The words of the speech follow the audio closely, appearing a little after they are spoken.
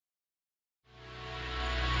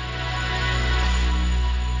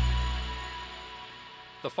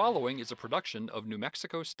The following is a production of New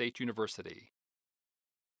Mexico State University.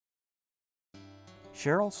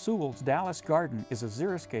 Cheryl Sewell's Dallas Garden is a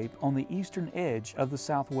xeriscape on the eastern edge of the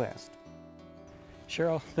Southwest.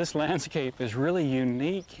 Cheryl, this landscape is really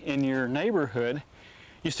unique in your neighborhood.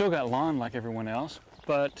 You still got lawn like everyone else,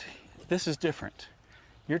 but this is different.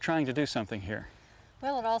 You're trying to do something here.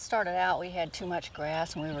 Well, it all started out, we had too much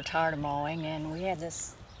grass and we were tired of mowing, and we had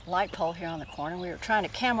this light pole here on the corner. We were trying to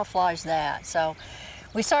camouflage that. So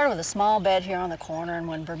we started with a small bed here on the corner, and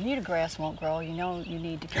when Bermuda grass won't grow, you know you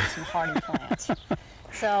need to get some hardy plants.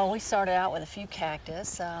 So we started out with a few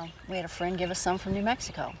cactus. We had a friend give us some from New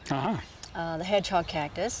Mexico, the hedgehog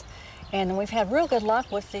cactus. And then we've had real good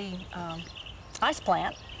luck with the ice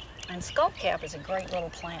plant. And skullcap is a great little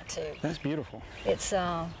plant too. That's beautiful. It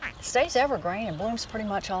stays evergreen and blooms pretty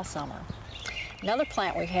much all summer. Another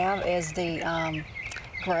plant we have is the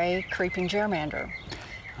gray creeping germander.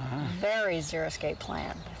 Very xeriscape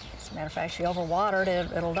plant. As a matter of fact, if you overwater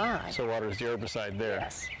it, it'll die. So water is the herbicide there.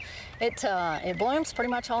 Yes. It blooms pretty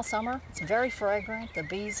much all summer. It's very fragrant. The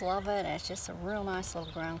bees love it, and it's just a real nice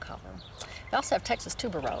little ground cover. We also have Texas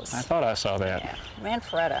tuberose. I thought I saw that. Yeah,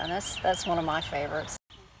 Manfreda, and that's one of my favorites.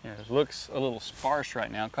 Yeah, it looks a little sparse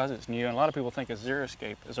right now because it's new, and a lot of people think a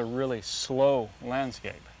xeriscape is a really slow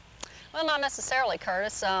landscape. Well, not necessarily,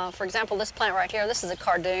 Curtis. For example, this plant right here, this is a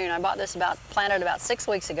cardoon. I bought this planted about 6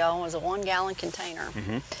 weeks ago. It was a 1-gallon container.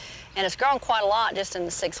 And it's grown quite a lot just in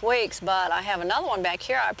the 6 weeks, but I have another one back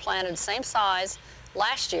here I planted the same size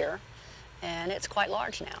last year, and it's quite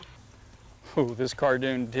large now. Ooh, this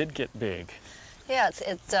cardoon did get big. Yeah,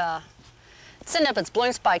 it's sending up its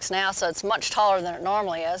bloom spikes now, so it's much taller than it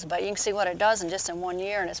normally is, but you can see what it does in just in 1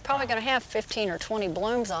 year, and it's probably going to have 15 or 20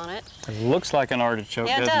 blooms on it. It looks like an artichoke,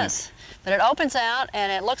 yeah, doesn't it does. But it opens out,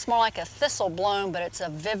 and it looks more like a thistle bloom, but it's a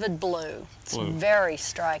vivid blue. It's very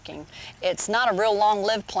striking. It's not a real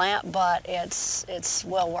long-lived plant, but it's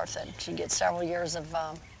well worth it. You get several years of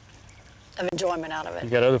enjoyment out of it.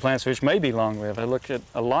 You've got other plants which may be long-lived. I looked at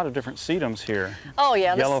a lot of different sedums here. Oh,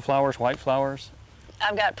 yeah. Yellow flowers, white flowers.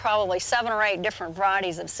 I've got probably 7 or 8 different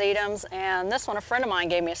varieties of sedums, and this one a friend of mine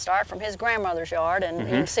gave me a start from his grandmother's yard, and you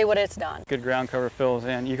can see what it's done. Good ground cover fills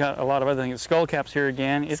in. You got a lot of other things. Skullcaps here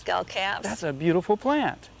again. Skullcaps. That's a beautiful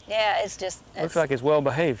plant. Yeah, it's just... Looks like it's well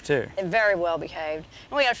behaved too. Very well behaved.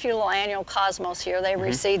 And we got a few little annual cosmos here. They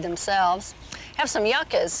reseed themselves. Have some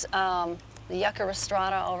yuccas. The yucca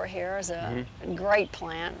rostrata over here is a great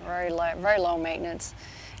plant, very low maintenance.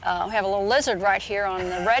 We have a little lizard right here on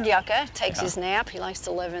the red yucca. Takes his nap. He likes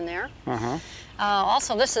to live in there.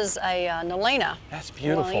 Also, this is a Nelina. That's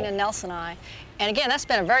beautiful. Nelina nelsoni. And again, that's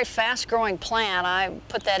been a very fast-growing plant. I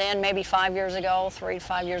put that in maybe 5 years ago, 3 to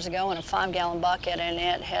 5 years ago, in a 5-gallon bucket, and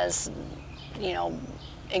it has, you know,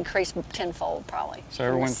 increased tenfold probably. So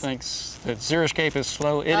everyone thinks that xeriscape is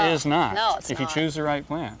slow. It is not. No, it's not. If you choose the right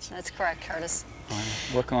plants. That's correct, Curtis.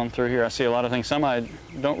 Looking on through here, I see a lot of things. Some I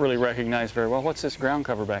don't really recognize very well. What's this ground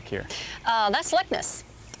cover back here? That's Lychnis,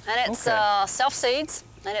 and it's self-seeds,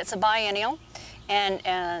 and it's a biennial, and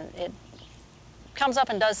it comes up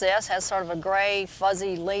and does this, has sort of a gray,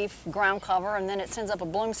 fuzzy leaf ground cover, and then it sends up a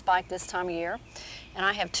bloom spike this time of year. And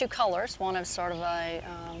I have 2 colors. One is sort of a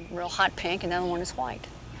real hot pink, and the other one is white.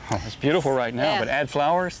 Oh, it's beautiful right now, but add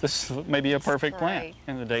flowers, this may be a perfect plant.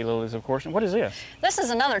 And the daylilies, of course. And what is this? This is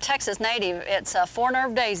another Texas native. It's a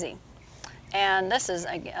 4-nerve daisy. And this is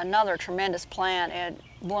another tremendous plant. It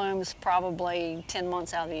blooms probably 10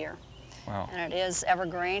 months out of the year. Wow. And it is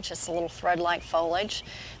evergreen, just a little thread-like foliage.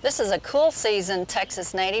 This is a cool season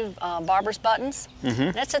Texas native, barber's buttons.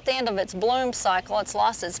 And it's at the end of its bloom cycle. It's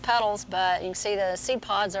lost its petals, but you can see the seed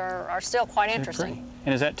pods are still quite interesting.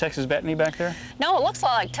 And is that Texas betony back there? No, it looks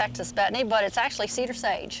like Texas betony, but it's actually cedar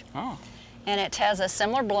sage. Oh. And it has a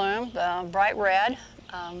similar bloom, bright red,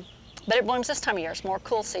 but it blooms this time of year. It's more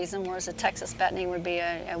cool season, whereas a Texas betony would be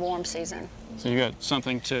a warm season. So you got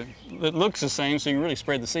something that looks the same, so you can really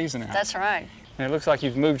spread the season out. That's right. And it looks like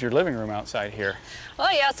you've moved your living room outside here.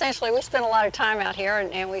 Well, yeah, essentially we spent a lot of time out here,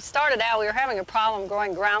 and we started out, we were having a problem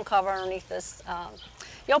growing ground cover underneath this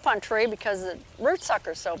yopon tree because the root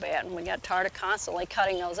sucker's so bad, and we got tired of constantly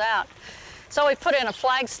cutting those out. So we put in a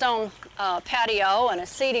flagstone patio and a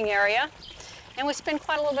seating area, and we spent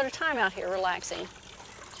quite a little bit of time out here relaxing.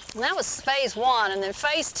 And that was phase 1, and then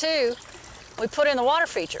phase 2, we put in the water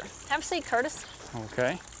feature. Have a seat, Curtis.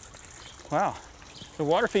 Okay. Wow. The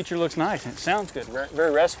water feature looks nice, and it sounds good,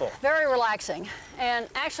 very restful. Very relaxing. And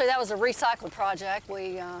actually, that was a recycled project.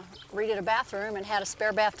 We redid a bathroom and had a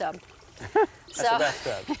spare bathtub. That's a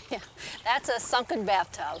bathtub. Yeah, that's a sunken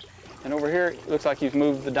bathtub. And over here, it looks like you've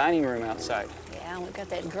moved the dining room outside. Yeah, we've got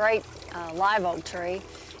that great live oak tree.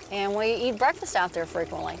 and we eat breakfast out there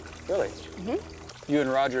frequently. Really? You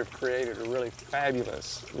and Roger have created a really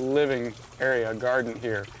fabulous living area, garden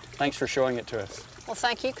here. Thanks for showing it to us. Well,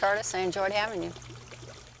 thank you, Curtis. I enjoyed having you.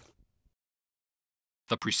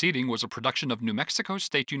 The preceding was a production of New Mexico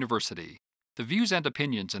State University. The views and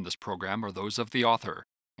opinions in this program are those of the author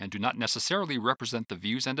and do not necessarily represent the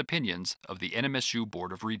views and opinions of the NMSU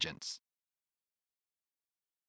Board of Regents.